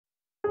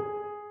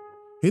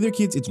Hey there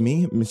kids, it's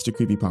me,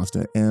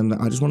 MrCreepyPasta, and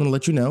I just wanted to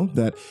let you know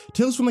that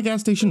Tales from the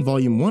Gas Station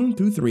Volume 1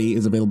 through 3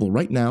 is available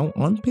right now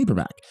on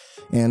paperback,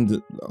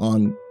 and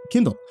on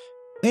Kindle,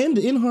 and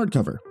in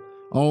hardcover.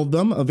 All of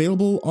them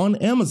available on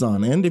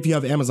Amazon, and if you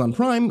have Amazon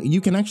Prime,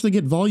 you can actually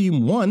get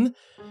Volume 1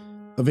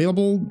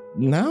 available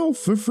now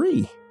for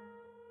free.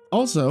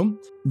 Also,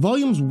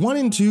 Volumes 1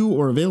 and 2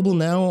 are available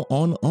now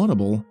on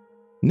Audible,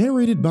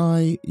 narrated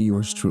by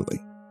yours truly.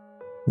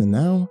 And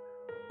now,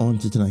 on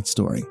to tonight's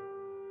story.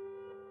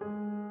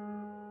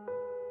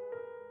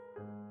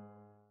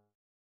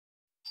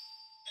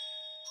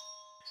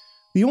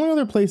 The only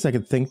other place I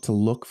could think to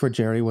look for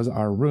Jerry was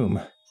our room.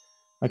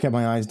 I kept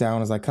my eyes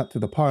down as I cut through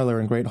the parlor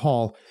and great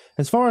hall.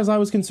 As far as I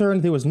was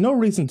concerned, there was no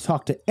reason to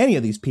talk to any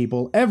of these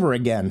people ever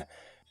again.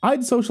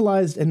 I'd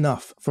socialized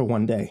enough for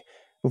one day.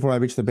 Before I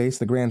reached the base of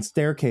the grand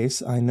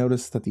staircase, I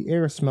noticed that the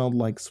air smelled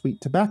like sweet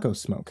tobacco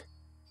smoke.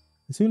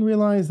 I soon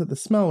realized that the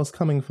smell was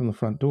coming from the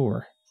front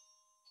door.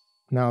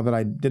 Now that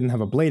I didn't have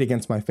a blade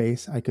against my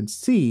face, I could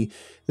see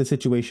the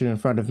situation in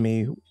front of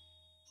me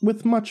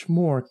with much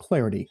more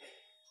clarity.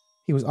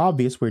 It was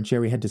obvious where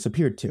Jerry had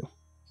disappeared to.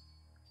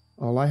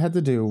 All I had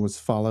to do was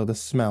follow the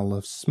smell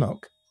of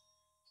smoke.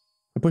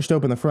 I pushed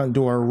open the front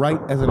door right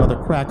as another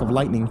crack of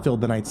lightning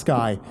filled the night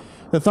sky.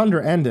 The thunder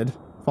ended,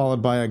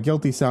 followed by a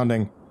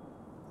guilty-sounding,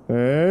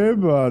 "Hey,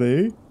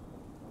 buddy."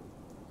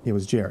 It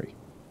was Jerry.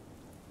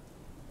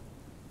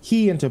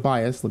 He and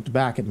Tobias looked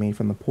back at me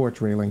from the porch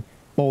railing,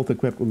 both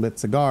equipped with lit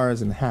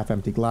cigars and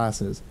half-empty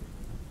glasses.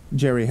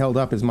 Jerry held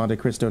up his Monte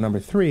Cristo No.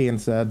 3 and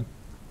said,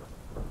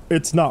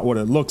 "It's not what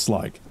it looks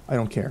like." "I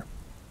don't care."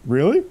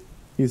 "Really?"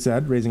 he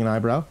said, raising an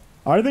eyebrow.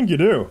 "I think you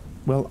do."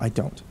 "Well, I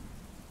don't."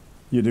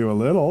 "You do a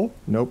little."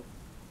 "Nope."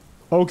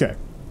 "Okay.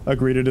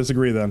 Agree to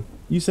disagree then."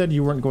 "You said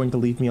you weren't going to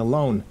leave me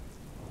alone."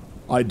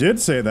 "I did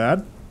say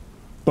that.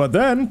 But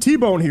then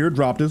T-Bone here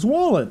dropped his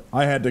wallet.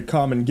 I had to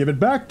come and give it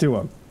back to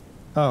him."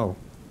 "Oh.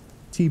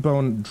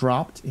 T-Bone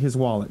dropped his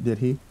wallet, did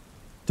he?"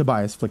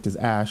 Tobias flicked his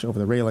ash over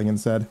the railing and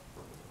said,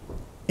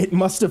 "It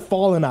must have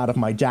fallen out of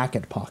my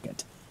jacket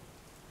pocket."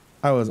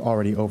 I was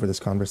already over this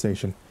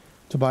conversation.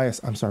 "Tobias,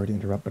 I'm sorry to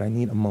interrupt, but I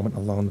need a moment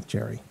alone with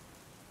Jerry."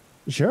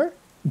 "Sure.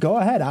 Go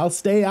ahead. I'll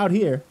stay out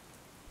here."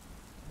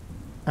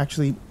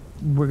 "Actually,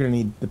 we're going to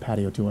need the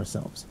patio to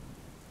ourselves."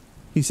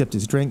 He sipped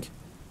his drink,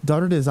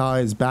 darted his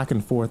eyes back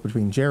and forth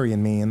between Jerry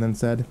and me, and then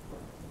said,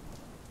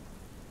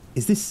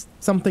 "Is this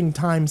something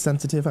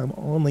time-sensitive? I'm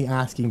only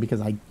asking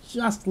because I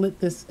just lit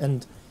this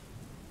and..."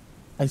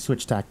 I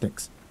switched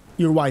tactics.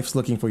 "Your wife's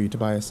looking for you,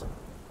 Tobias."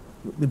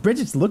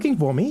 "Bridget's looking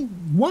for me?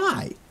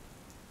 Why?"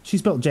 "She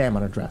spilled jam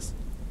on her dress."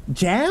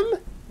 "Jam?"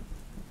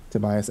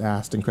 Tobias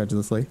asked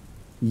incredulously.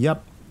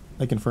 "Yep,"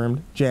 I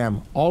confirmed.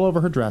 "Jam. All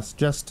over her dress.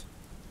 Just...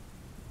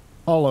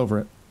 all over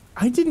it."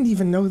 "I didn't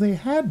even know they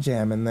had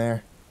jam in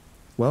there."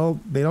 "Well,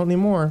 they don't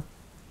anymore."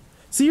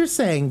 "So you're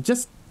saying,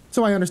 just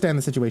so I understand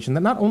the situation,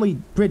 that not only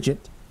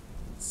Bridget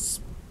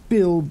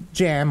spilled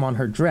jam on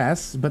her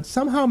dress, but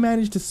somehow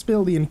managed to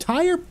spill the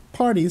entire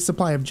party's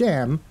supply of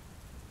jam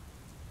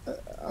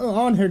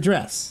on her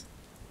dress?"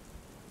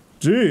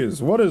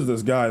 "Geez, what is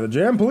this guy, the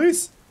jam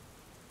police?"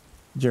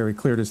 Jerry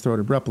cleared his throat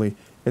abruptly.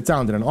 It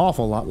sounded an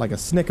awful lot like a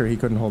snicker he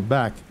couldn't hold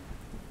back.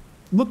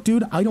 "Look,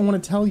 dude, I don't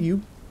want to tell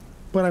you,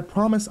 but I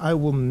promise I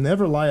will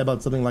never lie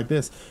about something like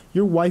this.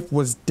 Your wife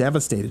was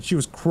devastated. She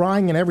was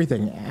crying and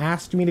everything.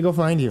 Asked me to go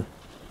find you."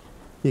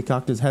 He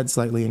cocked his head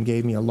slightly and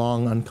gave me a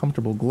long,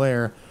 uncomfortable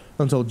glare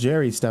until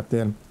Jerry stepped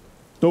in.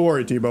 "Don't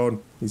worry, T-Bone,"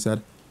 he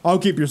said. "I'll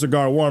keep your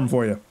cigar warm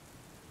for you."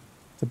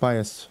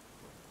 Tobias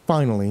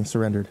finally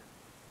surrendered.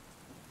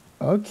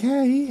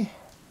 "Okay,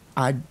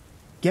 I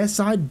guess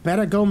I'd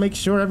better go make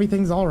sure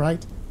everything's all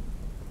right."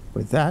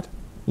 With that,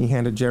 he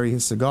handed Jerry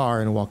his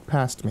cigar and walked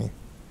past me.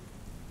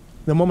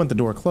 The moment the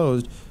door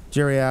closed,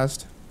 Jerry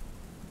asked,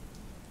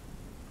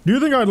 "Do you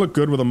think I'd look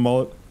good with a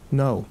mullet?"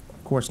 "No,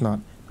 of course not.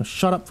 Now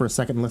shut up for a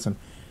second and listen.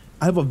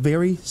 I have a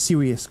very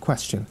serious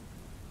question.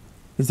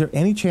 Is there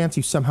any chance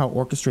you somehow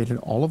orchestrated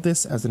all of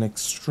this as an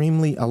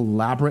extremely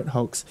elaborate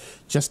hoax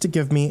just to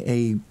give me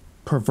a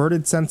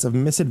perverted sense of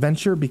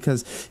misadventure?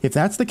 Because if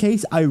that's the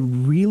case, I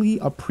really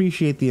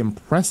appreciate the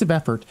impressive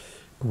effort,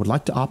 but would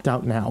like to opt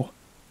out now."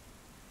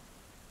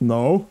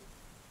 "No.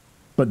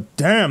 But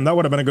damn, that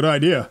would have been a good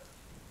idea.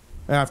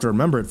 I have to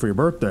remember it for your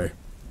birthday."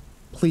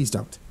 "Please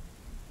don't.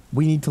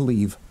 We need to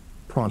leave.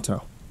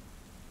 Pronto."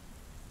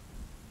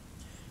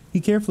 He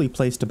carefully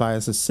placed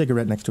Tobias'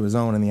 cigarette next to his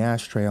own in the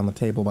ashtray on the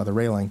table by the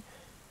railing.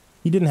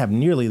 He didn't have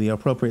nearly the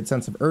appropriate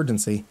sense of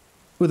urgency.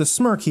 With a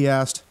smirk, he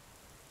asked,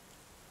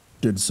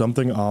 "Did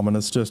something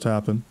ominous just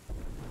happen?"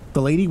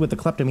 "The lady with the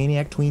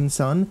kleptomaniac tween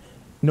son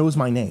knows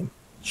my name.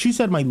 She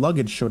said my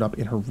luggage showed up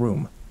in her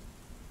room."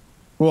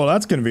 "Well,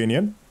 that's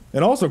convenient,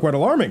 and also quite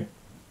alarming."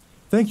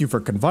 "Thank you for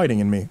confiding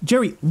in me."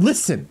 "Jerry,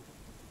 listen!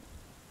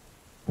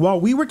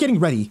 While we were getting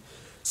ready,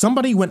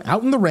 somebody went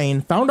out in the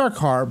rain, found our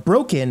car,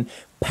 broke in,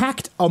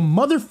 packed a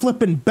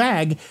mother-flippin'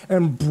 bag,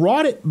 and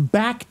brought it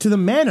back to the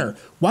manor.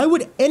 Why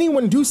would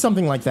anyone do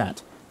something like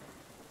that?"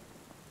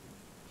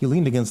 He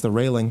leaned against the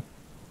railing,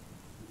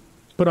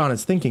 put on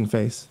his thinking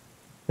face,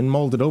 and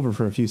mulled it over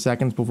for a few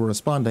seconds before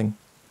responding.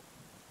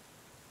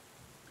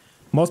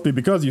 Must be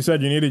because you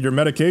said you needed your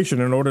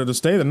medication in order to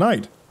stay the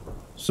night.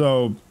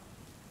 So,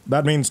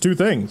 that means two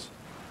things.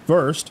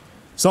 First,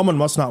 someone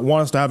must not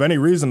want us to have any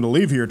reason to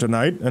leave here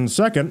tonight, and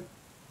second,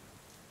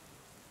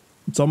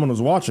 someone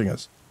was watching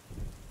us.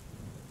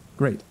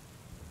 Great.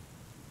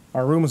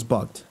 Our room is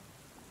bugged.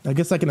 I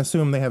guess I can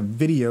assume they have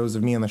videos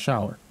of me in the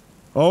shower.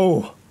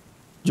 Oh!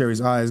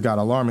 Jerry's eyes got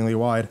alarmingly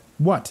wide.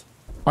 What?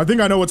 I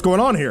think I know what's going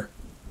on here.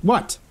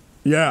 What?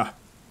 Yeah,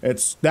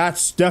 that's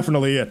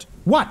definitely it.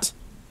 What?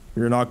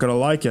 You're not gonna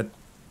like it.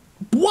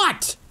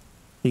 What?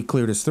 He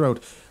cleared his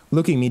throat,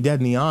 looking me dead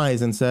in the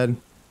eyes, and said,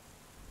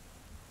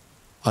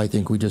 I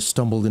think we just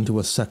stumbled into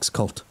a sex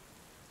cult.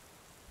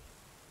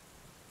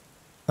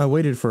 I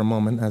waited for a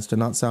moment as to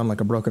not sound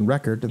like a broken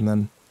record, and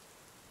then,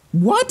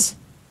 What?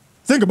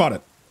 Think about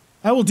it.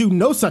 I will do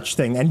no such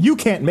thing, and you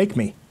can't make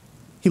me.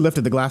 He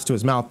lifted the glass to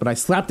his mouth, but I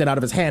slapped it out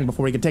of his hand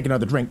before he could take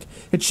another drink.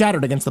 It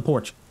shattered against the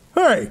porch.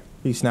 Hey!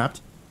 He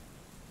snapped.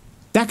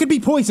 That could be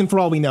poison for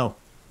all we know.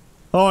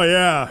 Oh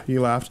yeah, he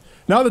laughed.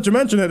 Now that you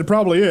mention it, it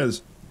probably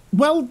is.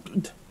 Well,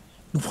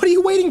 what are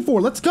you waiting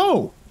for? Let's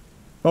go.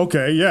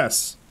 Okay,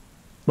 yes.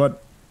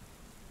 But,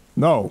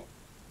 no.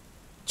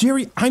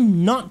 Jerry,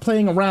 I'm not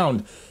playing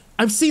around.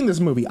 I've seen this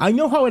movie. I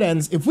know how it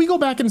ends. If we go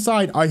back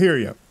inside... I hear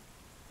you.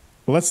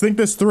 But let's think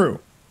this through.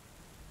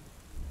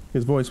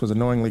 His voice was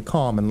annoyingly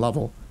calm and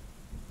level.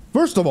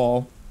 First of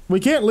all, we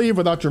can't leave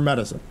without your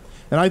medicine.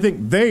 And I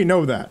think they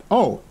know that.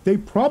 Oh, they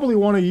probably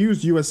want to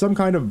use you as some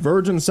kind of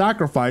virgin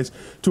sacrifice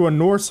to a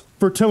Norse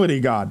fertility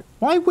god.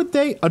 Why would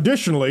they?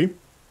 Additionally,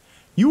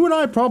 you and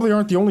I probably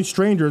aren't the only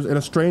strangers in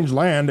a strange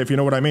land, if you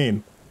know what I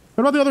mean.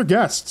 What about the other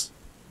guests?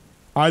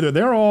 Either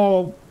they're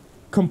all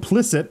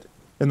complicit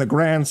in the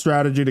grand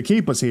strategy to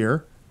keep us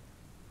here.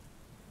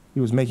 He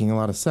was making a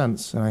lot of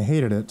sense, and I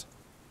hated it.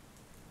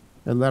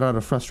 I let out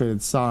a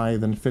frustrated sigh,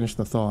 then finished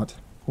the thought.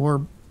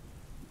 Or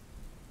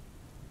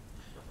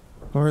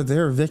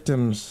their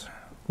victims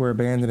we're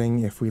abandoning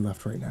if we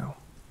left right now.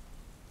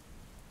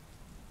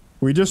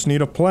 We just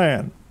need a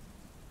plan.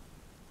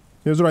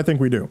 Here's what I think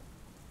we do.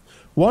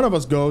 One of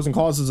us goes and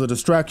causes a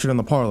distraction in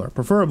the parlor,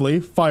 preferably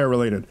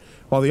fire-related,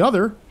 while the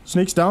other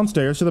sneaks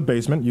downstairs to the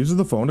basement, uses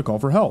the phone to call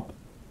for help.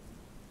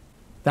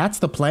 That's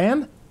the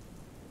plan?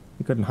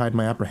 I couldn't hide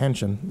my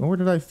apprehension, nor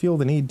did I feel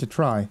the need to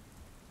try.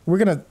 We're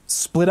gonna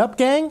split up,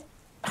 gang?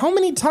 How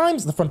many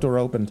times? The front door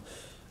opened.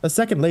 A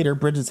second later,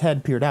 Bridget's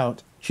head peered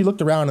out. She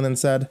looked around and then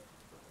said,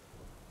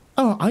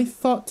 Oh, I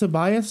thought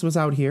Tobias was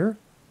out here.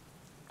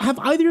 Have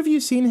either of you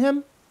seen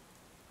him?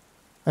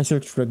 I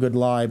searched for a good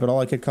lie, but all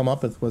I could come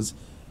up with was,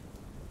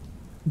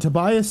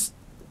 Tobias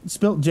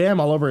spilt jam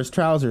all over his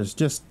trousers,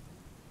 just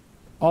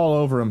all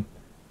over him.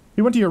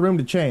 He went to your room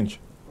to change.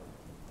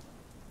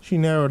 She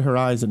narrowed her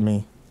eyes at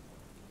me,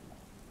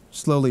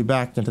 slowly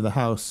backed into the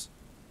house,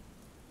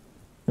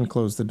 and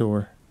closed the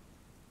door.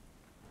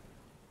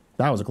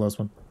 That was a close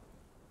one.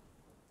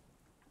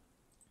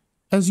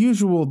 As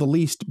usual, the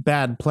least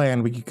bad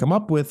plan we could come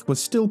up with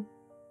was still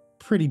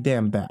pretty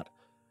damn bad.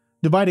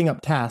 Dividing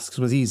up tasks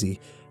was easy.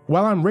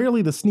 While I'm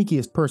rarely the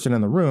sneakiest person in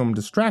the room,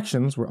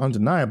 distractions were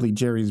undeniably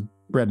Jerry's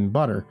bread and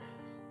butter.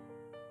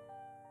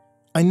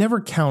 I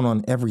never count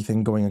on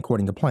everything going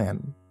according to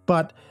plan,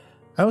 but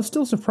I was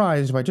still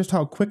surprised by just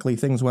how quickly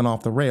things went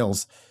off the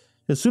rails.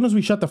 As soon as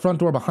we shut the front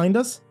door behind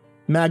us,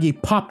 Maggie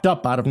popped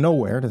up out of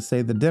nowhere to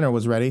say the dinner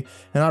was ready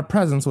and our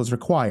presence was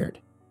required.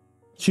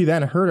 She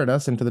then herded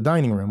us into the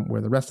dining room, where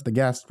the rest of the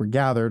guests were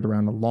gathered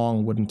around a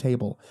long wooden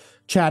table,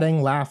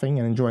 chatting, laughing,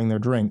 and enjoying their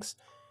drinks.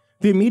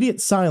 The immediate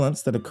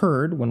silence that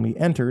occurred when we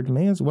entered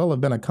may as well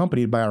have been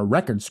accompanied by a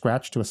record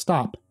scratch to a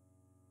stop.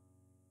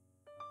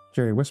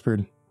 Jerry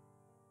whispered,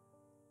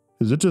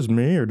 Is it just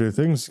me, or do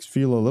things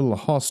feel a little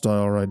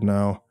hostile right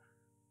now?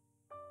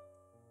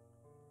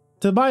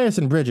 Tobias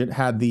and Bridget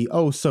had the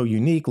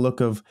oh-so-unique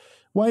look of,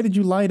 Why did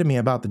you lie to me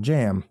about the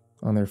jam?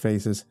 On their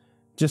faces.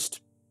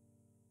 Just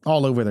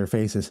all over their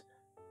faces.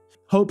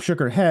 Hope shook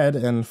her head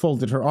and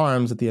folded her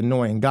arms at the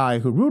annoying guy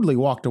who rudely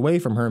walked away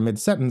from her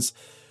mid-sentence.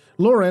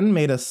 Lauren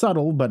made a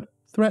subtle but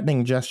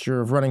threatening gesture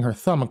of running her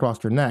thumb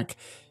across her neck.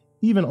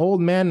 Even old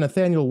man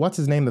Nathaniel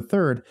What's-His-Name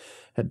III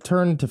had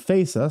turned to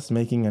face us,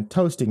 making a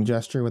toasting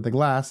gesture with a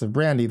glass of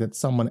brandy that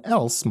someone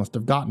else must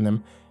have gotten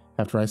him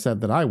after I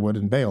said that I would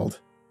and bailed.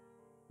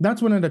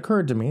 That's when it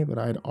occurred to me that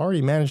I had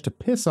already managed to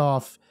piss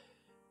off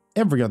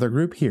every other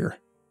group here.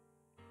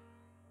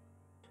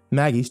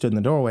 Maggie stood in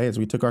the doorway as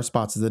we took our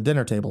spots at the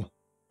dinner table.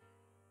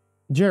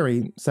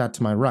 Jerry sat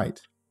to my right,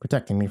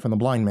 protecting me from the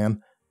blind man.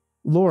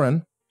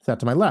 Lauren sat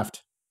to my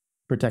left,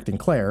 protecting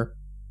Claire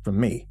from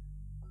me.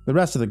 The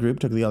rest of the group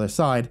took the other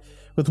side,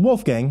 with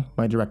Wolfgang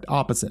my direct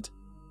opposite.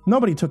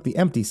 Nobody took the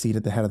empty seat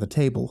at the head of the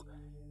table.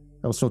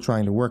 I was still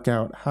trying to work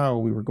out how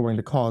we were going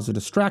to cause a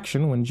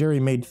distraction when Jerry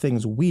made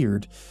things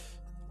weird.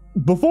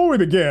 Before we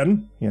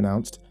begin, he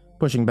announced,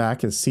 pushing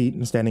back his seat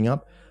and standing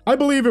up, I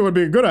believe it would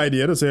be a good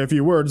idea to say a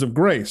few words of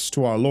grace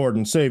to our Lord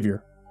and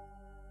Savior.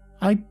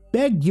 I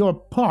beg your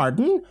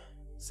pardon,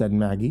 said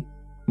Maggie.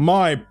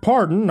 My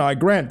pardon I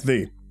grant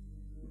thee.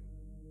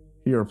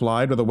 he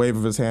replied with a wave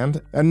of his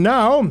hand. And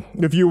now,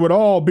 if you would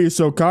all be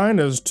so kind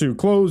as to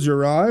close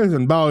your eyes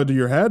and bow to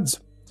your heads,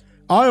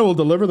 I will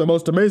deliver the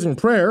most amazing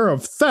prayer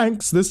of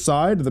thanks this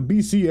side of the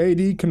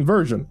BCAD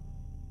conversion.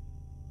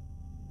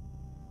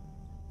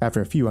 After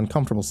a few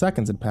uncomfortable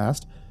seconds had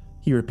passed,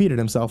 he repeated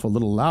himself a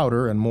little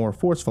louder and more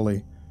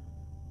forcefully.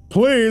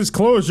 Please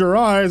close your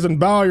eyes and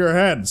bow your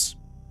heads.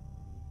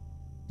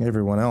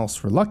 Everyone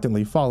else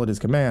reluctantly followed his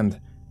command.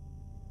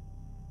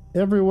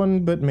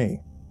 Everyone but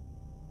me.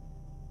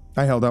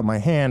 I held out my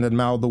hand and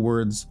mouthed the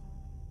words,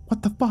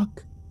 What the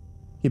fuck?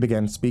 He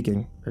began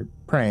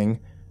praying,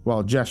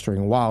 while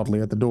gesturing wildly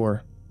at the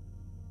door.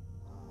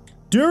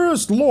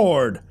 Dearest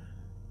Lord!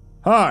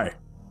 Hi,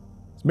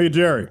 it's me,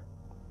 Jerry.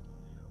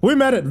 We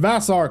met at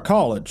Vassar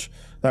College.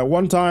 That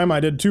one time I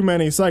did too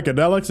many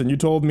psychedelics and you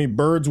told me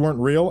birds weren't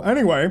real.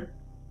 Anyway,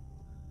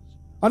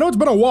 I know it's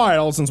been a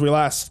while since we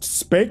last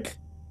spake.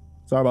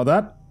 Sorry about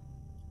that.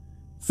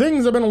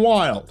 Things have been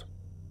wild.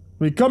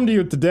 We come to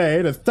you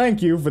today to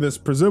thank you for this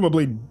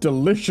presumably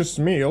delicious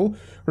meal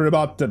we're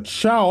about to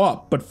chow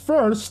up. But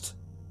first,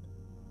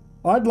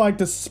 I'd like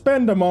to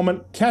spend a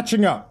moment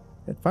catching up.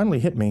 It finally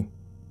hit me.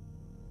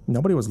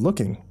 Nobody was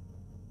looking.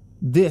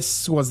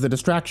 This was the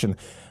distraction.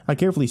 I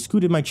carefully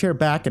scooted my chair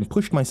back and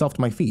pushed myself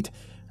to my feet.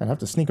 I'd have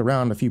to sneak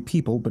around a few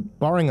people, but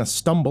barring a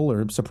stumble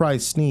or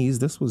surprise sneeze,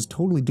 this was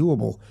totally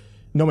doable.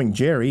 Knowing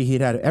Jerry,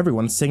 he'd had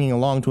everyone singing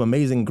along to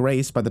Amazing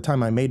Grace by the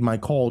time I made my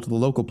call to the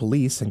local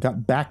police and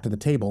got back to the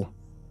table.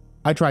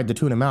 I tried to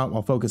tune him out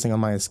while focusing on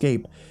my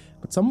escape,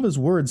 but some of his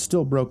words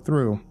still broke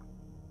through.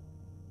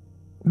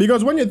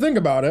 Because when you think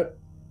about it,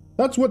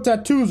 that's what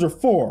tattoos are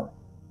for.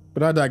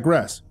 But I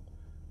digress.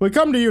 We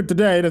come to you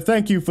today to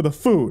thank you for the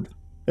food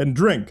and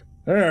drink.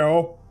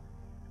 Hey-o.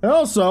 And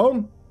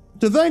also,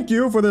 to thank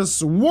you for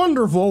this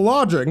wonderful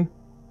lodging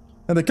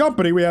and the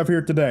company we have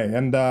here today.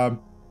 And the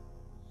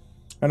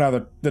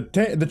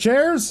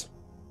chairs,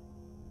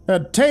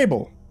 a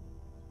table,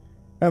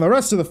 and the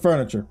rest of the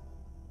furniture.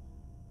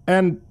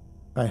 And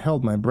I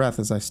held my breath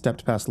as I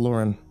stepped past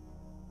Lauren.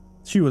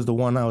 She was the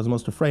one I was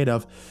most afraid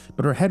of,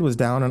 but her head was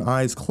down and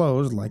eyes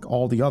closed like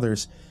all the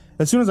others.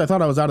 As soon as I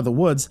thought I was out of the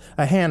woods,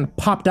 a hand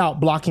popped out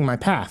blocking my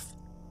path.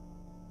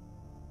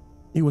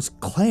 It was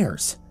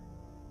Claire's,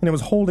 and it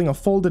was holding a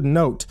folded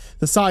note.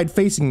 The side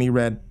facing me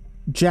read,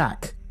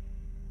 Jack.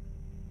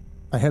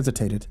 I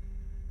hesitated.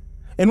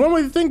 And when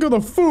we think of the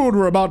food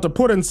we're about to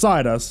put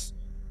inside us,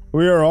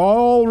 we are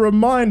all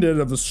reminded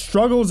of the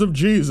struggles of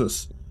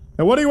Jesus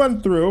and what he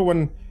went through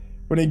when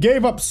he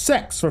gave up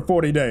sex for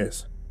 40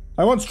 days.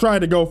 I once tried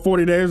to go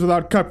 40 days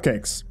without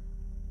cupcakes.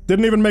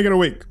 Didn't even make it a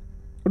week.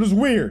 It was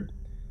weird,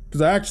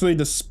 because I actually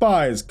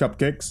despise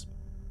cupcakes.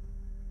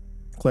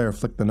 Claire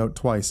flicked the note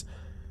twice.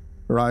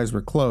 Her eyes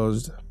were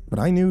closed, but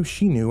I knew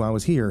she knew I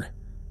was here.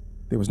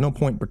 There was no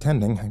point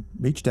pretending. I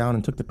reached down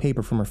and took the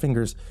paper from her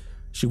fingers.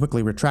 She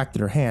quickly retracted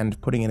her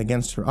hand, putting it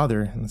against her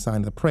other in the sign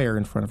of the prayer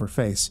in front of her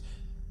face.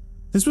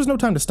 This was no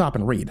time to stop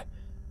and read.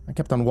 I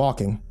kept on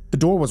walking. The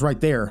door was right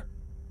there.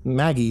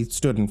 Maggie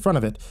stood in front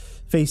of it,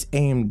 face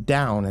aimed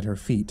down at her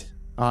feet,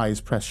 eyes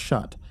pressed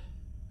shut.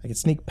 I could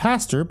sneak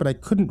past her, but I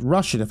couldn't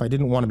rush it if I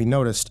didn't want to be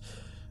noticed.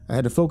 I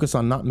had to focus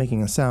on not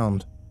making a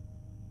sound.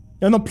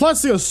 And the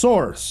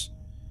Plesiosaurus,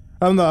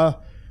 and the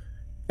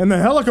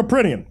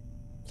Helicopridian.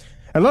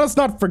 And let us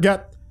not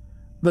forget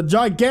the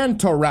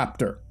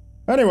Gigantoraptor.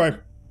 Anyway,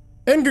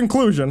 in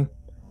conclusion,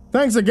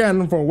 thanks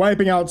again for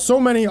wiping out so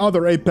many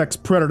other apex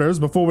predators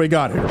before we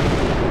got here.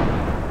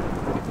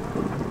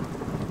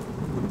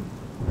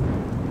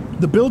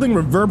 The building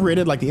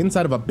reverberated like the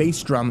inside of a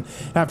bass drum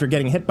after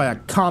getting hit by a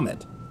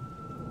comet.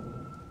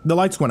 The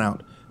lights went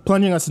out,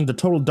 plunging us into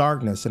total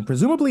darkness and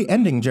presumably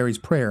ending Jerry's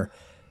prayer.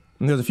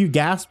 And there was a few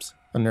gasps,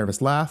 a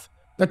nervous laugh,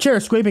 a chair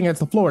scraping against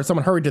the floor as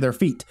someone hurried to their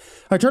feet.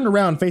 I turned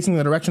around facing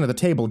the direction of the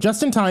table,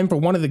 just in time for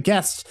one of the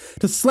guests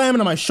to slam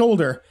into my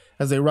shoulder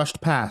as they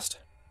rushed past.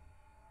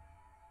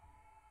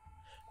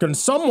 Can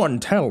someone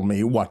tell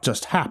me what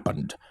just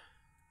happened?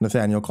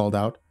 Nathaniel called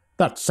out.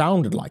 That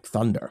sounded like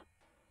thunder.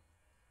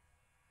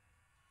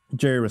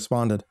 Jerry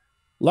responded.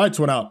 Lights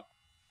went out.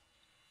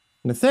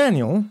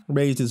 Nathaniel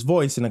raised his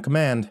voice in a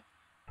command.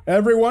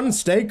 Everyone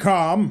stay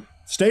calm,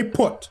 stay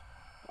put.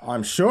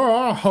 I'm sure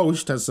our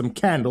host has some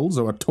candles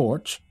or a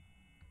torch.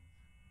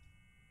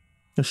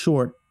 A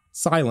short,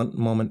 silent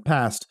moment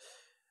passed.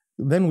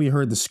 Then we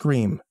heard the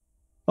scream.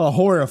 A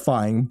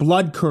horrifying,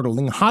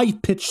 blood-curdling,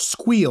 high-pitched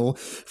squeal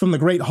from the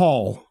great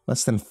hall,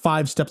 less than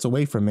 5 steps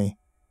away from me.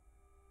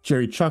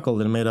 Jerry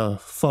chuckled and made a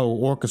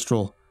faux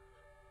orchestral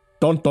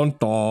dun dun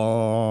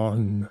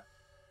dun.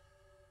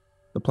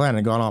 The plan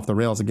had gone off the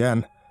rails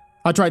again.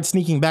 I tried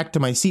sneaking back to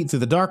my seat through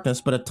the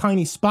darkness, but a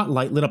tiny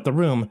spotlight lit up the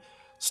room,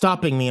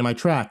 stopping me in my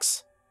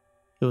tracks.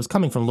 It was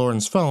coming from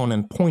Lauren's phone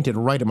and pointed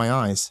right at my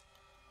eyes.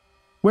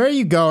 Where are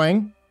you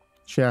going?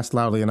 She asked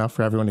loudly enough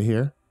for everyone to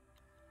hear.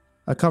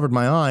 I covered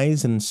my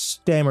eyes and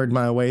stammered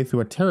my way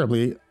through a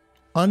terribly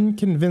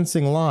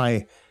unconvincing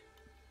lie.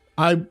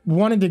 I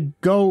wanted to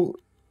go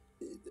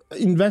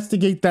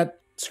investigate that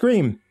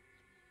scream.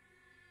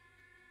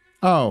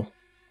 Oh.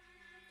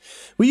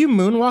 Were you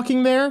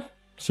moonwalking there?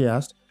 She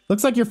asked.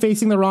 Looks like you're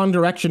facing the wrong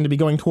direction to be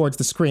going towards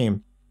the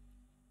scream.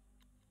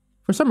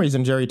 For some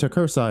reason, Jerry took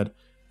her side.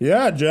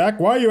 Yeah, Jack,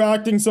 why are you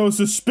acting so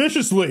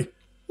suspiciously?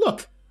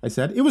 Look, I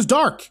said, it was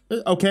dark,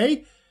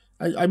 okay?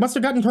 I must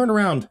have gotten turned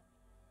around.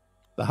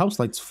 The house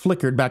lights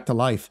flickered back to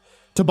life.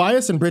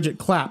 Tobias and Bridget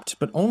clapped,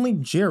 but only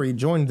Jerry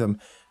joined them.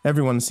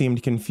 Everyone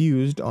seemed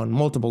confused on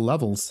multiple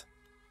levels.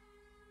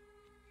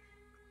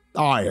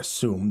 I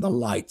assume the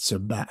lights are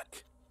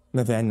back,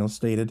 Nathaniel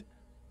stated.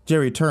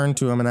 Jerry turned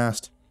to him and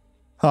asked,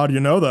 How do you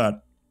know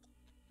that?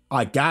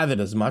 I gathered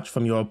as much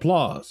from your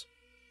applause.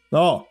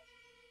 Oh,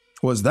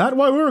 was that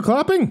why we were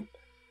clapping?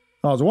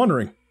 I was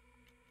wondering.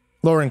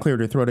 Lauren cleared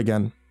her throat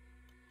again.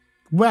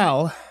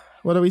 Well,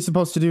 what are we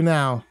supposed to do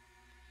now?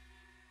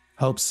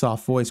 Hope's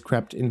soft voice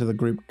crept into the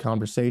group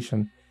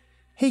conversation.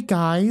 Hey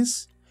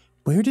guys,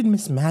 where did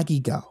Miss Maggie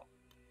go?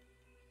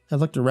 I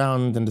looked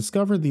around and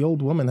discovered the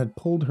old woman had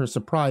pulled her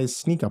surprise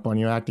sneak up on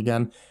you act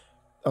again,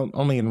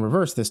 only in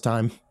reverse this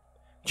time.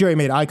 Jerry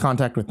made eye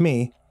contact with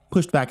me,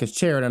 pushed back his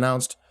chair and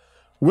announced,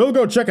 We'll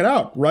go check it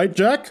out, right,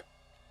 Jack?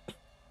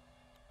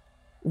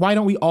 Why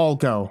don't we all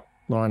go?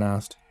 Lauren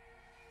asked.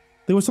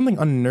 There was something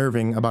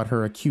unnerving about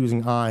her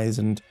accusing eyes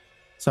and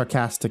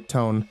sarcastic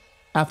tone.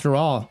 After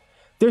all,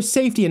 there's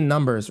safety in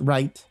numbers,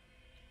 right,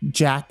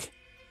 Jack?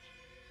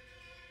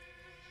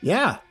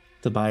 Yeah,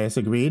 Tobias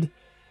agreed,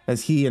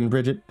 as he and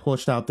Bridget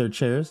pushed out their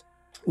chairs.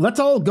 Let's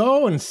all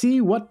go and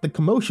see what the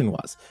commotion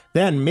was.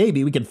 Then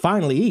maybe we can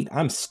finally eat.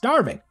 I'm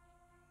starving.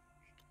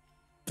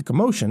 The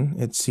commotion,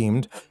 it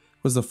seemed,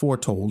 was the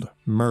foretold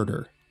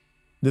murder.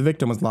 The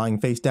victim was lying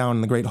face down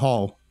in the great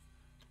hall.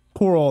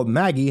 Poor old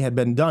Maggie had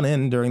been done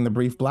in during the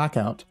brief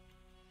blackout.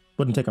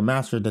 Wouldn't take a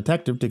master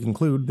detective to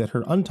conclude that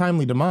her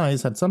untimely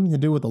demise had something to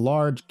do with a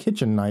large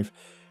kitchen knife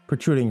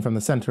protruding from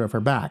the center of her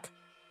back.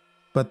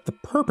 But the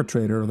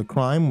perpetrator of the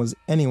crime was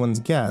anyone's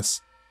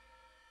guess.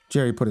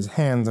 Jerry put his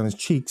hands on his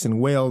cheeks and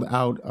wailed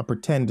out a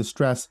pretend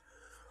distress.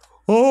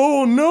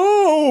 Oh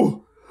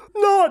no!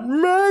 Not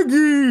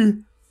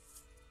Maggie!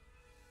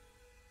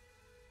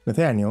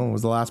 Nathaniel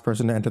was the last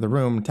person to enter the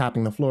room,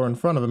 tapping the floor in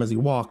front of him as he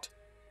walked.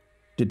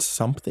 Did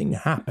something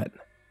happen?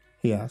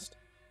 He asked.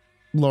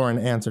 Lauren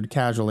answered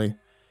casually.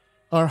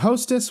 Our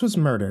hostess was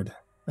murdered.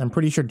 I'm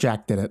pretty sure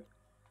Jack did it.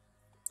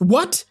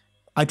 What?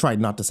 I tried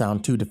not to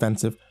sound too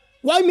defensive.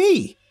 Why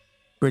me?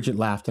 Bridget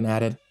laughed and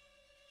added,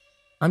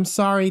 I'm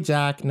sorry,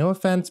 Jack. No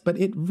offense, but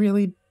it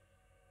really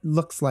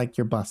looks like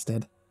you're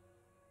busted.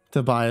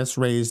 Tobias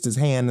raised his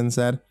hand and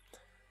said,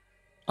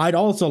 I'd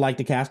also like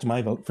to cast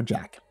my vote for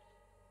Jack.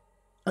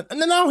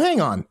 Now,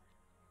 hang on,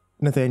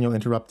 Nathaniel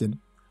interrupted.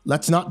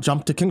 Let's not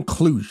jump to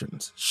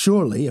conclusions.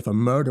 Surely, if a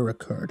murder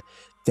occurred,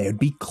 there'd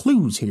be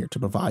clues here to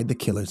provide the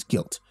killer's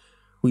guilt.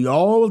 We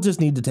all just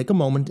need to take a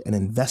moment and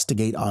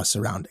investigate our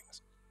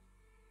surroundings.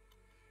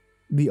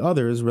 The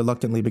others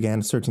reluctantly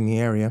began searching the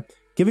area,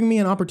 giving me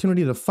an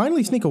opportunity to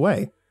finally sneak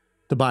away.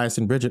 Tobias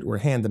and Bridget were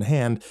hand in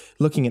hand,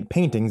 looking at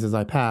paintings as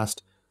I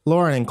passed.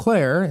 Lauren and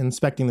Claire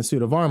inspecting the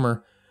suit of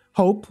armor.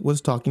 Hope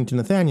was talking to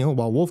Nathaniel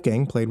while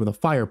Wolfgang played with a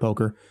fire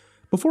poker.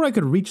 Before I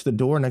could reach the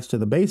door next to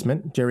the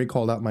basement, Jerry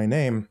called out my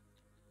name.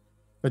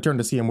 I turned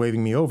to see him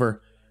waving me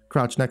over,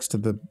 crouched next to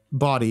the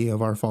body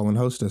of our fallen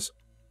hostess.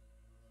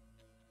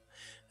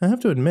 I have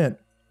to admit,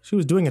 she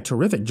was doing a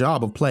terrific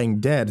job of playing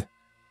dead.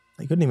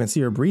 I couldn't even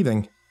see her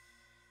breathing.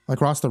 I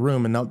crossed the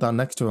room and knelt down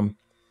next to him.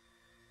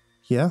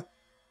 Yeah?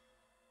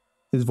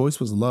 His voice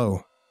was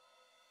low,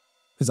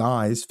 his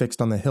eyes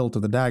fixed on the hilt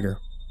of the dagger.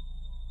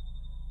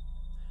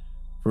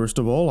 First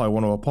of all, I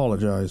want to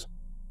apologize.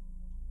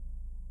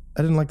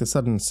 I didn't like the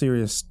sudden,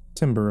 serious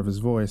timbre of his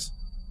voice.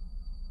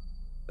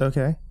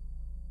 Okay.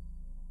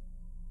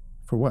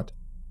 For what?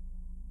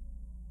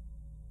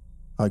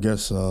 I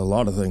guess a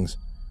lot of things.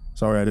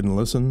 Sorry I didn't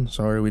listen.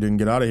 Sorry we didn't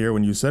get out of here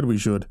when you said we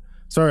should.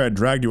 Sorry I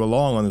dragged you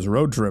along on this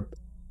road trip.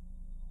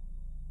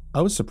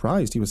 I was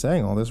surprised he was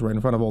saying all this right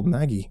in front of old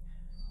Maggie.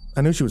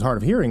 I knew she was hard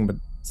of hearing, but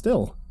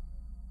still.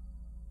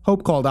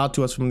 Hope called out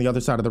to us from the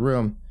other side of the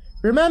room.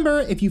 Remember,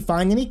 if you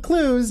find any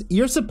clues,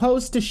 you're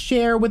supposed to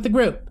share with the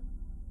group.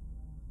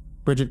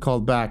 Bridget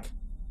called back.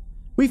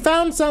 We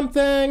found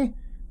something!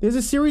 There's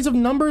a series of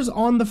numbers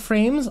on the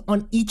frames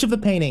on each of the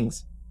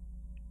paintings.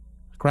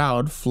 The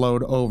crowd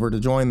flowed over to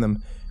join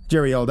them.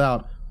 Jerry yelled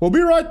out, We'll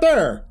be right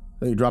there!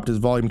 Then he dropped his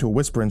volume to a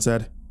whisper and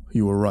said,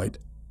 You were right.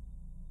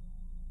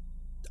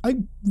 I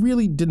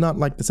really did not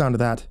like the sound of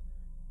that.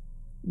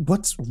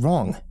 What's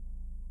wrong?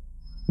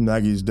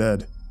 Maggie's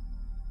dead.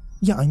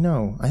 Yeah, I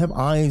know. I have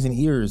eyes and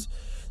ears.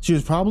 She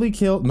was probably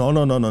killed.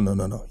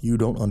 No. You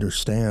don't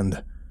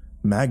understand.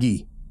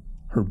 Maggie,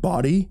 her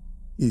body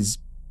is...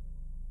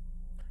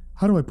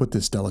 How do I put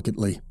this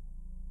delicately?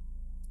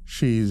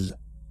 She's...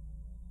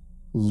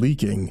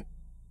 leaking.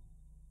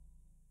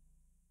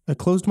 I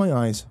closed my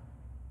eyes,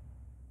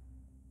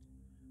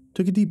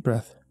 took a deep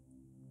breath,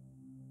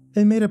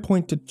 and made a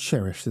point to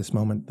cherish this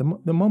moment.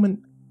 The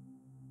moment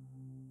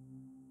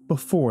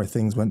before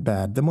things went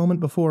bad. The moment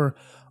before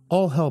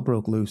all hell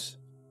broke loose.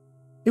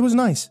 It was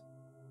nice.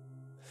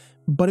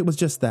 But it was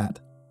just that.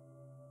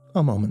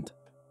 A moment.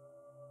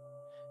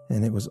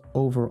 and it was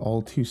over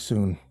all too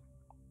soon.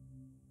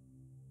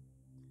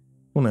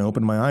 When I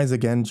opened my eyes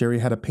again, Jerry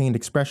had a pained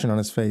expression on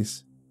his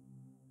face.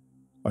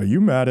 Are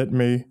you mad at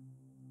me?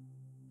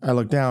 I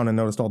looked down and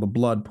noticed all the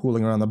blood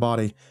pooling around the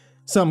body,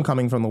 some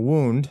coming from the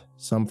wound,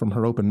 some from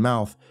her open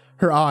mouth.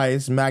 Her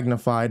eyes,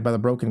 magnified by the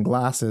broken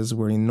glasses,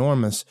 were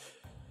enormous,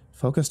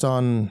 focused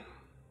on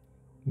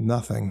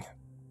nothing.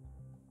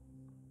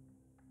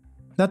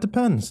 That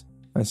depends,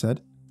 I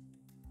said.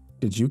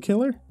 Did you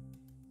kill her?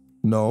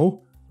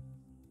 No.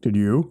 Did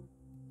you?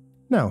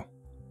 No.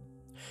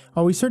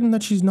 Are we certain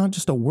that she's not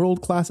just a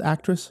world-class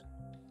actress?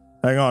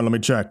 Hang on, let me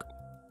check.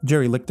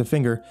 Jerry licked a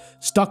finger,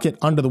 stuck it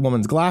under the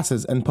woman's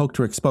glasses, and poked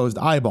her exposed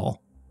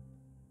eyeball.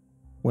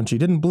 When she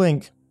didn't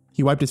blink,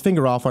 he wiped his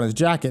finger off on his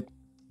jacket,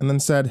 and then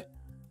said,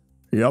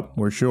 Yep,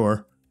 we're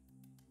sure.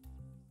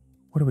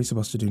 What are we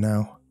supposed to do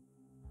now?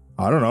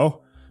 I don't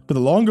know. But the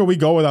longer we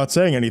go without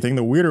saying anything,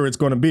 the weirder it's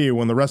going to be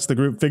when the rest of the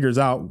group figures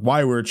out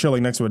why we were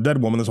chilling next to a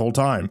dead woman this whole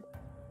time.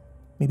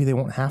 Maybe they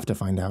won't have to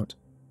find out.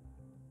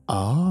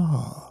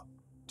 Ah,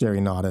 Jerry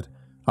nodded.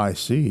 I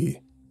see.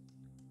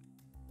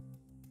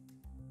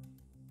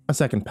 A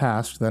second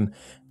passed, then,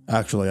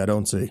 Actually, I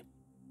don't see.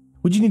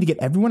 We just need to get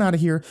everyone out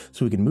of here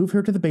so we can move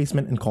her to the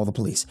basement and call the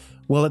police.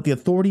 We'll let the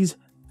authorities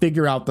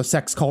figure out the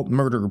sex cult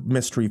murder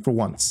mystery for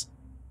once.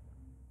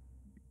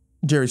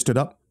 Jerry stood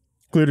up,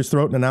 cleared his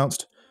throat, and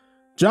announced,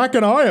 Jack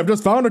and I have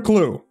just found a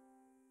clue.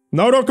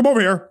 No, don't come over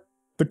here.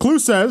 The clue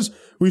says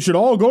we should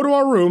all go to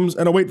our rooms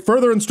and await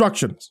further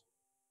instructions.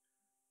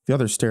 The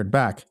others stared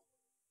back.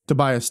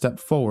 Tobias stepped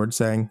forward,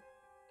 saying,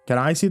 Can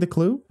I see the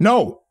clue?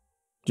 No,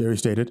 Jerry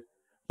stated.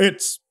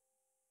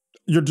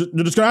 You're just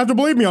going to have to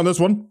believe me on this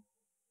one.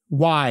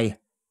 Why?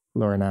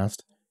 Lauren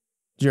asked.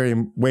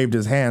 Jerry waved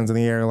his hands in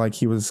the air like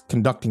he was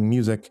conducting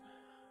music.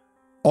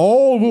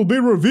 All will be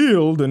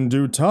revealed in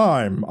due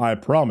time, I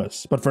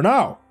promise. But for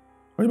now,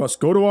 we must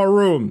go to our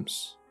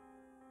rooms.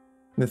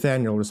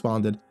 Nathaniel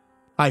responded,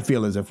 I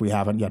feel as if we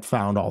haven't yet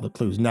found all the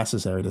clues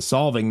necessary to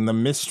solving the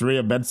mystery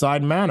of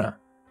Bedside Manor.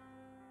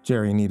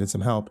 Jerry needed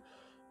some help.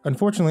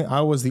 Unfortunately,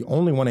 I was the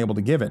only one able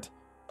to give it.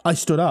 I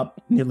stood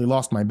up, nearly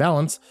lost my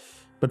balance,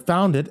 but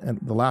found it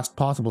at the last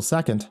possible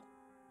second.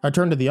 I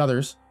turned to the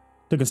others,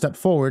 took a step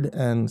forward,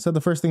 and said the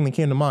first thing that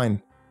came to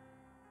mind.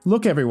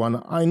 Look,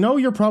 everyone, I know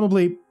you're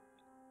probably...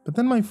 But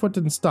then my foot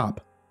didn't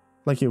stop,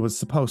 like it was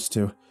supposed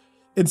to.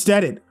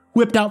 Instead, it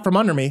whipped out from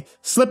under me,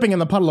 slipping in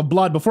the puddle of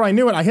blood. Before I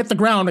knew it, I hit the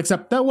ground,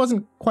 except that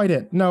wasn't quite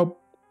it. No,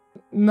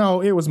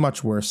 it was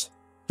much worse.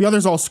 The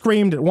others all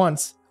screamed at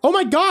once. Oh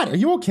my God, are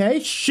you okay?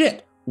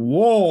 Shit!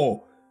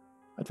 Whoa!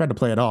 I tried to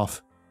play it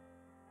off.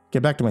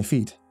 Get back to my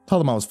feet. Tell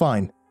them I was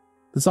fine.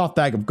 The soft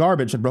bag of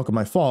garbage had broken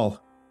my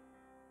fall.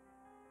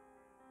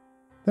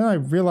 Then I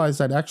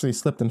realized I'd actually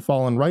slipped and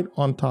fallen right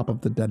on top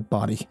of the dead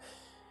body.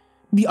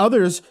 The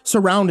others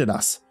surrounded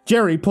us.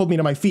 Jerry pulled me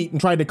to my feet and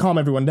tried to calm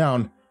everyone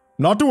down.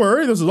 Not to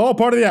worry, this is all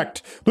part of the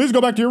act. Please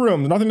go back to your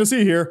rooms, nothing to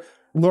see here.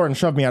 Lauren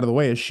shoved me out of the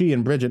way as she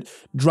and Bridget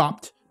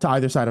dropped to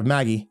either side of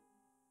Maggie,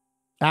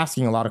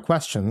 asking a lot of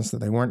questions that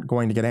they weren't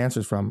going to get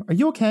answers from. Are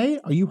you okay?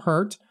 Are you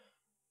hurt?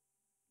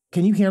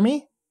 Can you hear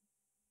me?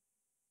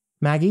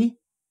 Maggie?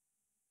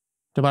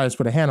 Tobias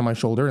put a hand on my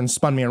shoulder and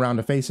spun me around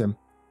to face him.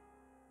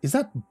 Is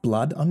that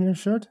blood on your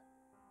shirt?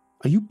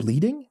 Are you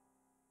bleeding?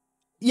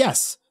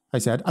 Yes, I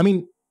said.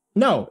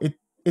 No,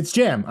 it's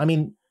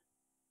jam.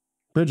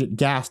 Bridget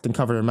gasped and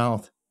covered her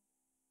mouth.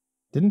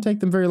 Didn't take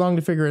them very long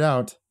to figure it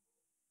out.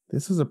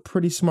 This was a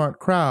pretty smart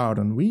crowd,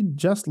 and we'd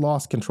just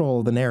lost control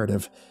of the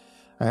narrative.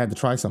 I had to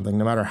try something,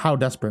 no matter how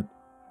desperate.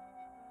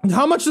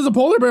 How much does a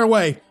polar bear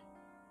weigh?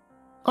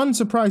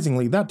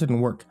 Unsurprisingly, that didn't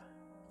work.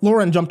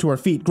 Lauren jumped to her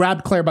feet,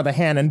 grabbed Claire by the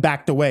hand, and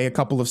backed away a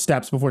couple of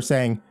steps before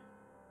saying,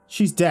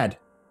 She's dead.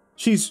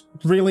 She's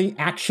really,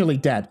 actually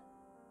dead.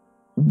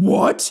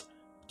 What?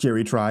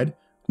 Jerry tried.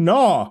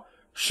 Nah,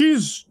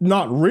 she's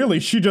not really.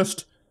 She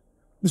just...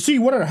 See,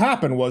 what had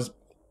happened was...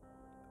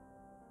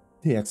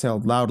 He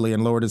exhaled loudly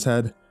and lowered his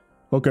head.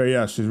 Okay,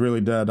 yeah, she's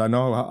really dead. I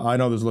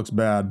know this looks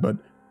bad, but...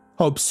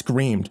 Hope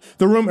screamed.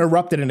 The room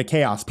erupted into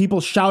chaos. People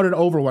shouted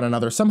over one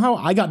another. Somehow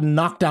I got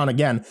knocked down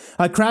again.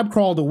 I crab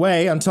crawled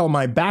away until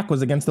my back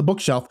was against the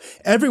bookshelf.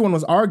 Everyone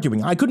was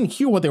arguing. I couldn't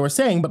hear what they were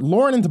saying, but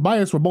Lauren and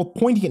Tobias were both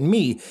pointing at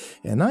me,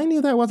 and I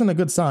knew that wasn't a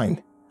good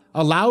sign.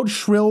 A loud,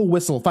 shrill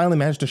whistle finally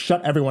managed to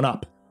shut everyone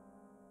up.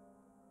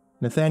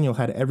 Nathaniel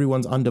had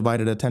everyone's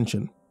undivided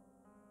attention.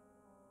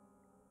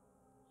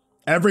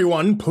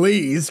 Everyone,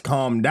 please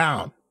calm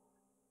down.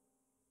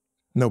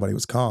 Nobody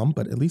was calm,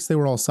 but at least they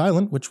were all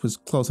silent, which was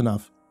close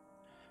enough.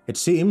 It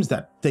seems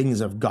that things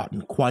have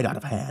gotten quite out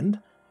of hand.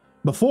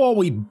 Before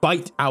we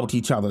bite out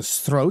each other's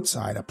throats,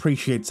 I'd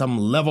appreciate some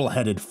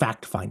level-headed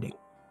fact-finding.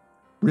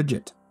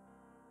 Bridget,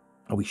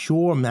 are we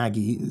sure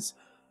Maggie is...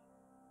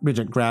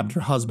 Bridget grabbed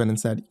her husband and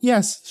said,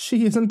 Yes,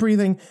 she isn't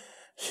breathing.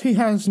 She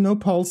has no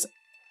pulse.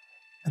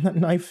 And that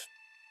knife...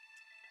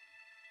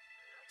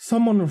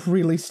 Someone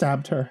really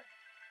stabbed her.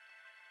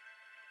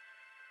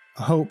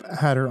 Hope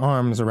had her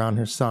arms around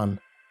her son.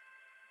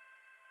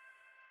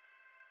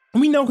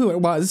 We know who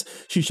it was,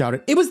 she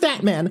shouted. It was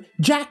that man,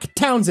 Jack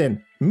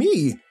Townsend.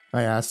 Me?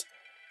 I asked.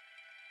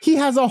 He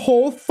has a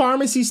whole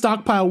pharmacy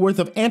stockpile worth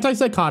of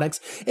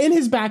antipsychotics in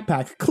his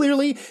backpack.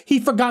 Clearly, he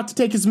forgot to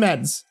take his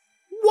meds.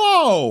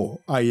 Whoa!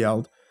 I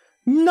yelled.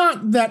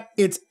 Not that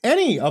it's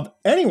any of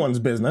anyone's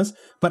business,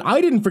 but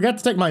I didn't forget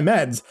to take my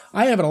meds.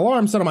 I have an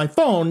alarm set on my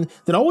phone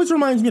that always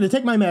reminds me to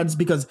take my meds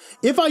because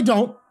if I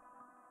don't...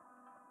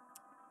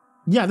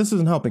 Yeah, this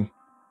isn't helping.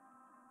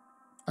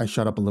 I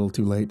shut up a little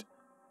too late.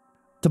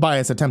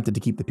 Tobias attempted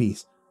to keep the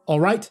peace. All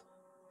right,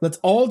 let's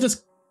all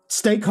just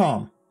stay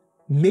calm.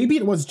 Maybe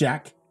it was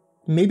Jack.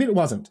 Maybe it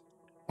wasn't.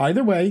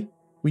 Either way,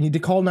 we need to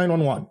call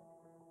 911.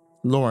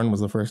 Lauren was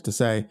the first to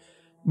say,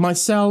 my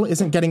cell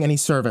isn't getting any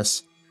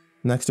service.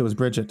 Next it was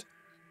Bridget.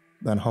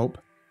 Then Hope.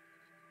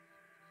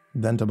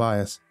 Then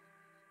Tobias.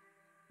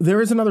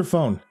 There is another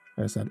phone,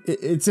 I said.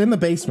 It's in the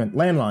basement,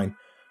 landline.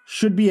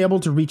 Should be able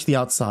to reach the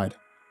outside.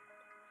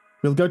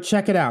 We'll go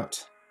check it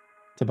out,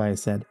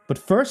 Tobias said. But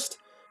first,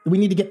 we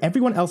need to get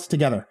everyone else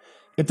together.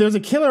 If there's a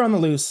killer on the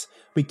loose,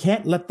 we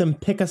can't let them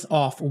pick us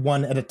off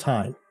one at a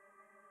time.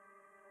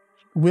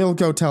 We'll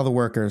go tell the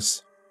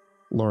workers,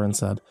 Lauren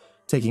said,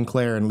 taking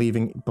Claire and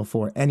leaving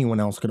before anyone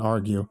else could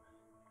argue.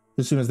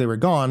 As soon as they were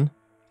gone,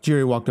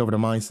 Jerry walked over to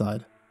my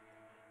side.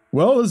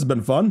 Well, this has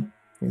been fun,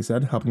 he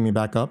said, helping me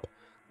back up.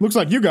 Looks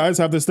like you guys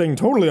have this thing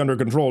totally under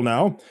control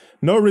now.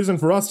 No reason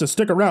for us to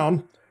stick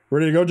around.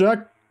 Ready to go,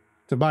 Jack?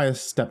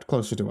 Tobias stepped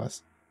closer to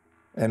us.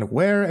 And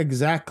where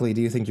exactly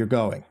do you think you're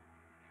going?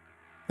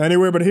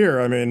 Anywhere but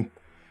here, I mean.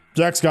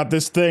 Jack's got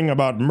this thing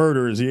about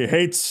murders he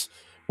hates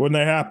when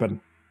they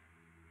happen.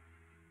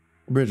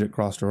 Bridget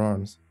crossed her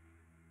arms.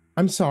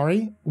 I'm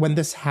sorry, when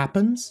this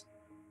happens?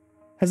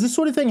 Has this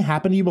sort of thing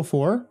happened to you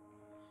before?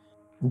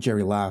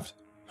 Jerry laughed.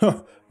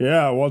 Huh,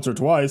 yeah, once or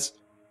twice.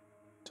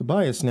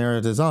 Tobias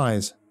narrowed his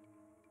eyes.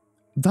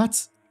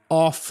 That's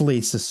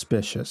awfully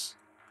suspicious.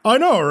 I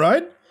know,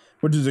 right?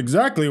 Which is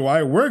exactly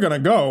why we're gonna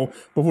go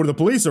before the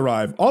police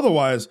arrive.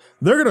 Otherwise,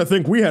 they're gonna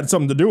think we had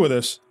something to do with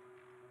this.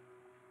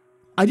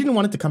 I didn't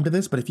want it to come to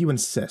this, but if you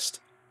insist.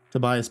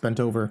 Tobias bent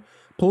over,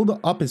 pulled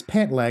up his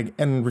pant leg,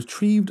 and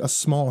retrieved a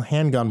small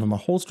handgun from a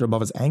holster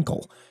above his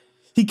ankle.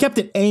 He kept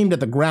it aimed at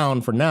the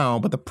ground for now,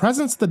 but the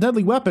presence of the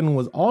deadly weapon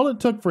was all it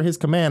took for his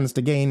commands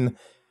to gain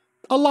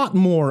a lot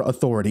more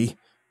authority.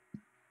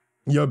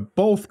 You're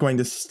both going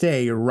to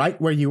stay right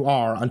where you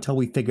are until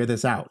we figure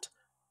this out.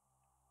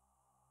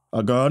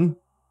 A gun?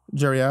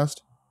 Jerry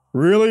asked.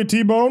 Really,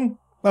 T-Bone?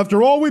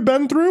 After all we've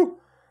been through?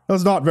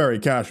 That's not very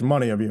cash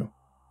money of you.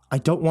 I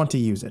don't want to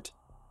use it,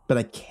 but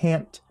I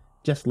can't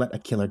just let a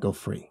killer go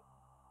free.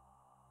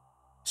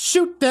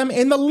 Shoot them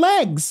in the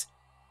legs!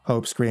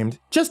 Hope screamed,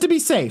 just to be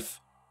safe.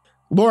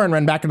 Lauren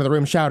ran back into the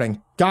room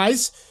shouting,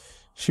 Guys!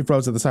 She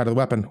froze at the sight of the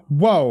weapon.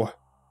 Whoa!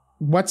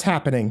 What's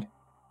happening?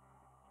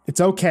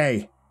 It's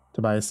okay,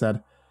 Tobias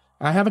said.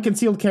 I have a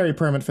concealed carry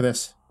permit for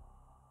this.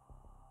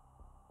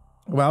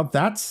 Well,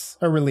 that's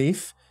a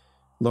relief,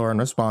 Lauren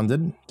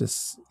responded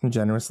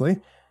disingenuously.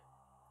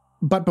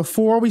 But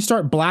before we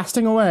start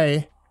blasting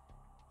away,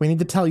 we need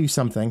to tell you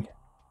something.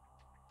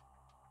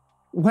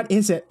 What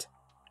is it?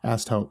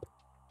 Asked Hope.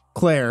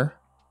 Claire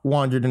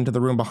wandered into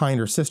the room behind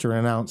her sister and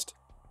announced,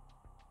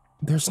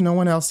 There's no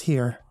one else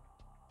here.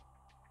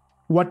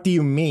 What do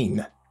you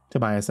mean?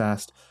 Tobias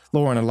asked.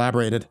 Lauren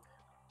elaborated.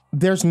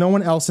 There's no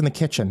one else in the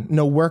kitchen.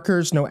 No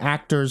workers, no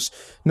actors,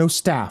 no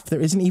staff. There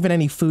isn't even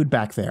any food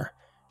back there.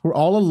 We're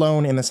all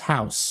alone in this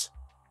house.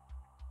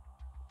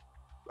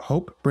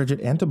 Hope, Bridget,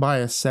 and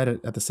Tobias said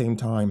it at the same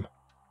time.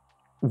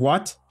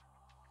 What?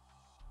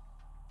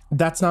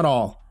 That's not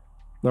all,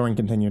 Lauren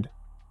continued.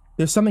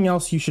 There's something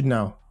else you should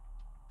know.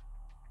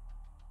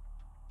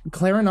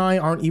 Claire and I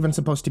aren't even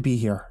supposed to be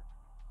here.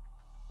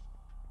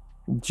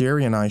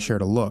 Jerry and I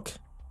shared a look.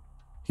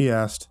 He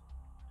asked,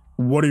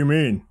 What do you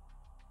mean?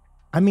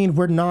 I mean,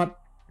 we're not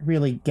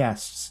really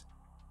guests.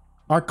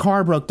 Our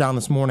car broke down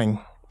this morning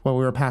while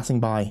we were passing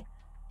by.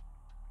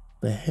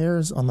 The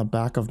hairs on the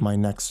back of my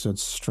neck stood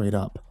straight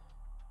up.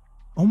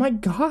 Oh my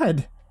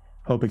God,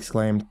 Hope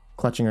exclaimed,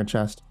 clutching her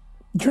chest.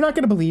 You're not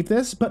going to believe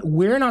this, but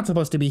we're not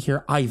supposed to be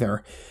here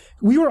either.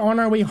 We were on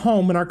our way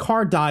home when our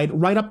car died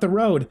right up the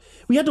road.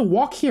 We had to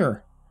walk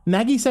here.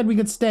 Maggie said we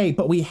could stay,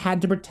 but we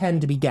had to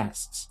pretend to be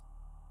guests.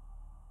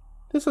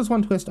 This was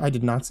one twist I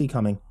did not see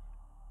coming.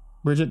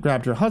 Bridget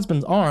grabbed her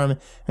husband's arm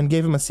and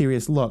gave him a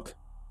serious look.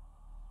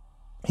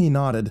 He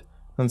nodded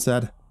and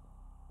said,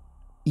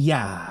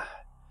 Yeah,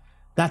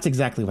 that's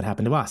exactly what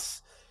happened to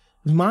us.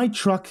 My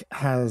truck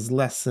has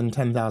less than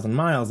 10,000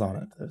 miles on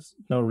it. There's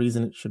no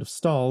reason it should have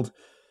stalled.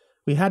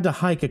 We had to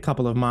hike a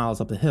couple of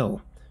miles up the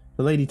hill.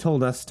 The lady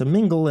told us to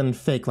mingle and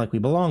fake like we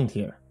belonged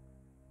here.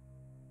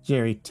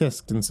 Jerry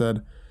tisked and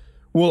said,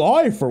 Well,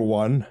 I, for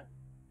one,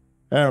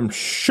 am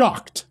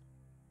shocked.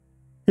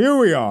 Here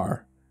we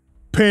are,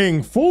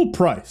 paying full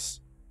price,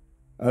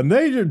 and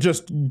they're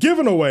just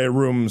giving away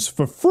rooms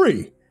for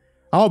free.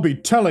 I'll be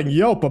telling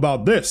Yelp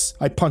about this.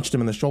 I punched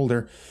him in the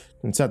shoulder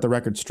and set the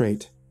record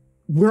straight.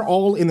 We're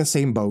all in the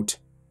same boat.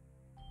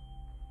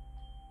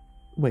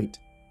 Wait,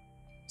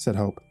 said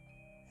Hope.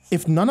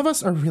 If none of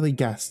us are really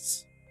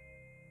guests,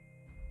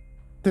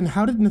 Then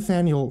how did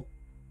Nathaniel...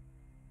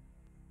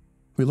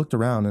 We looked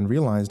around and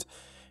realized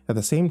at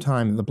the same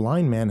time that the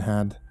blind man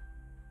had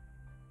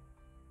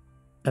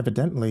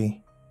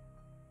evidently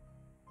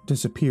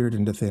disappeared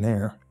into thin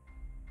air.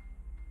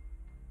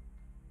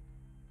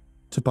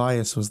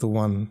 Tobias was the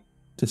one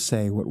to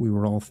say what we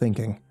were all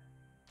thinking.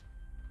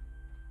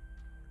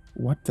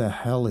 What the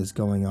hell is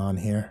going on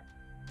here?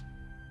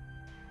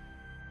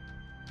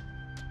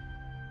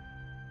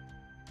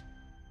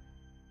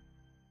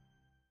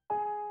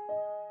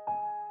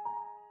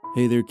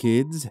 Hey there,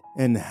 kids,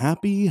 and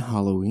happy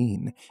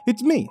Halloween.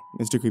 It's me,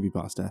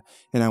 MrCreepyPasta,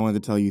 and I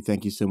wanted to tell you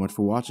thank you so much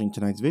for watching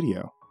tonight's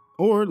video,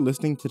 or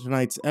listening to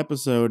tonight's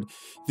episode,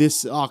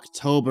 this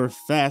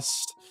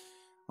Oktoberfest,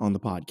 on the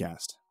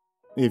podcast.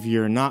 If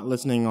you're not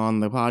listening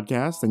on the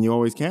podcast, then you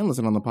always can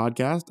listen on the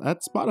podcast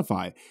at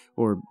Spotify,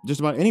 or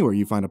just about anywhere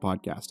you find a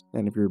podcast.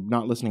 And if you're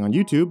not listening on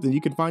YouTube, then you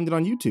can find it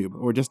on YouTube,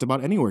 or just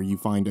about anywhere you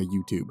find a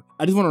YouTube.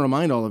 I just want to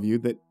remind all of you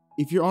that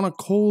if you're on a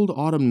cold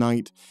autumn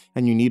night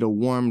and you need a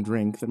warm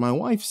drink, then my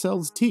wife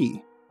sells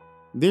tea.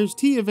 There's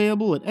tea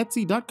available at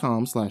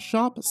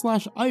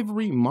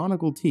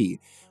etsy.com/shop/ivorymonocletea.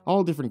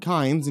 All different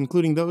kinds,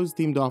 including those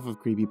themed off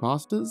of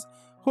creepypastas,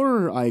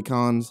 horror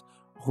icons,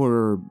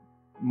 horror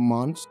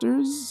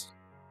monsters,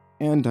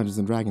 and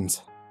Dungeons &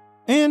 Dragons.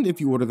 And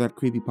if you order that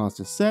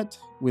creepypasta set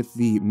with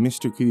the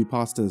Mr.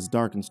 Creepypasta's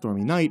Dark and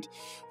Stormy Night,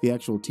 the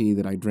actual tea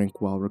that I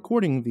drink while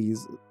recording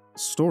these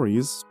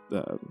stories,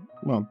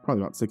 well,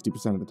 probably about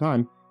 60% of the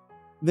time,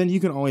 then you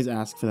can always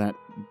ask for that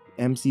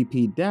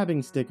MCP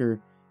dabbing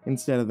sticker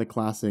instead of the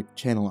classic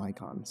channel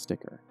icon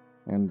sticker.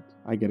 And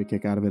I get a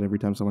kick out of it every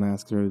time someone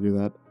asks her to do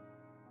that.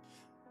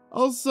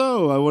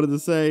 Also, I wanted to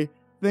say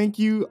thank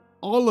you,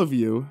 all of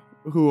you,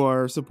 who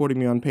are supporting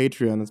me on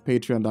Patreon. It's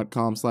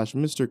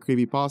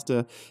patreon.com/MrCreepyPasta.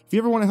 If you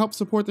ever want to help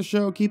support the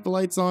show, keep the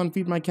lights on,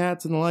 feed my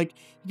cats, and the like,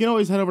 you can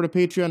always head over to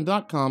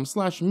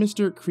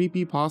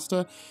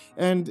patreon.com/MrCreepyPasta,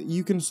 and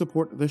you can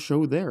support the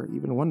show there.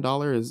 Even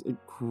 $1 is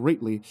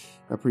greatly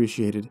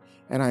appreciated.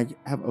 And I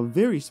have a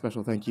very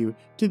special thank you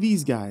to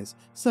these guys,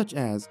 such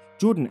as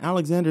Jordan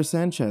Alexander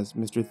Sanchez,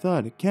 Mr.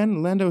 Thud,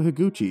 Ken Lando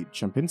Higuchi,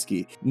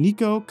 Chompski,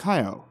 Nico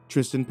Kaeo,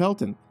 Tristain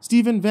Pelton,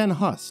 Stephen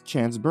VanHuss,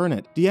 Chance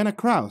Burnett, Deanna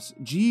Kraus,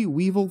 G.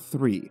 Weevil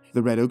 3,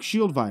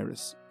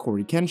 TheRedOakShieldVirus,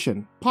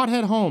 CoryxKenshin,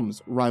 Pothead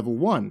Holmes,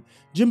 Rival1,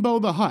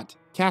 JimboTheHutt,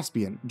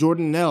 Caspian,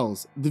 Jordan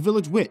Nells, The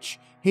Village Witch,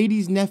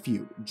 Hades'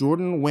 Nephew,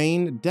 Jordan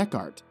Wayne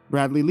Deckard,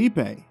 Bradley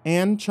Leipe,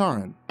 Ann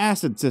Charan,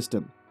 Acid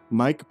System,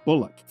 Mike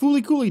Bullock,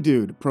 Fooly Cooly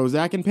Dude,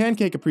 Prozac and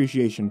Pancake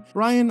Appreciation,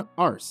 Brian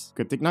Arse,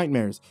 Cryptic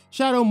Nightmares,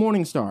 Shadow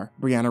Morningstar,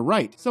 Brianna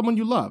Wright, Someone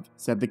You Love,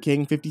 Said the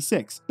King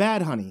 56,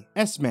 Bad Honey,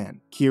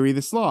 S-Man, Kiri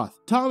the Sloth,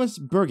 Thomas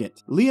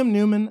Burgett, Liam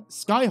Newman,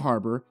 Sky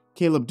Harbor,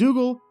 Caleb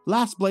Dougal,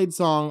 Last Blade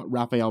Song,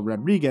 Rafael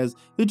Rodriguez,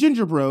 The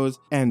Ginger Bros,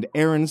 and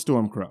Aaron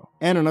Stormcrow.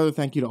 And another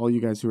thank you to all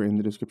you guys who are in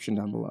the description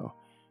down below.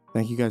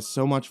 Thank you guys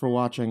so much for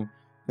watching.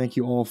 Thank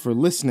you all for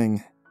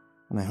listening.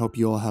 And I hope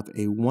you all have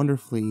a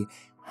wonderfully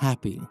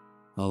happy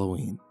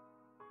Halloween.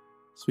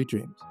 Sweet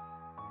dreams.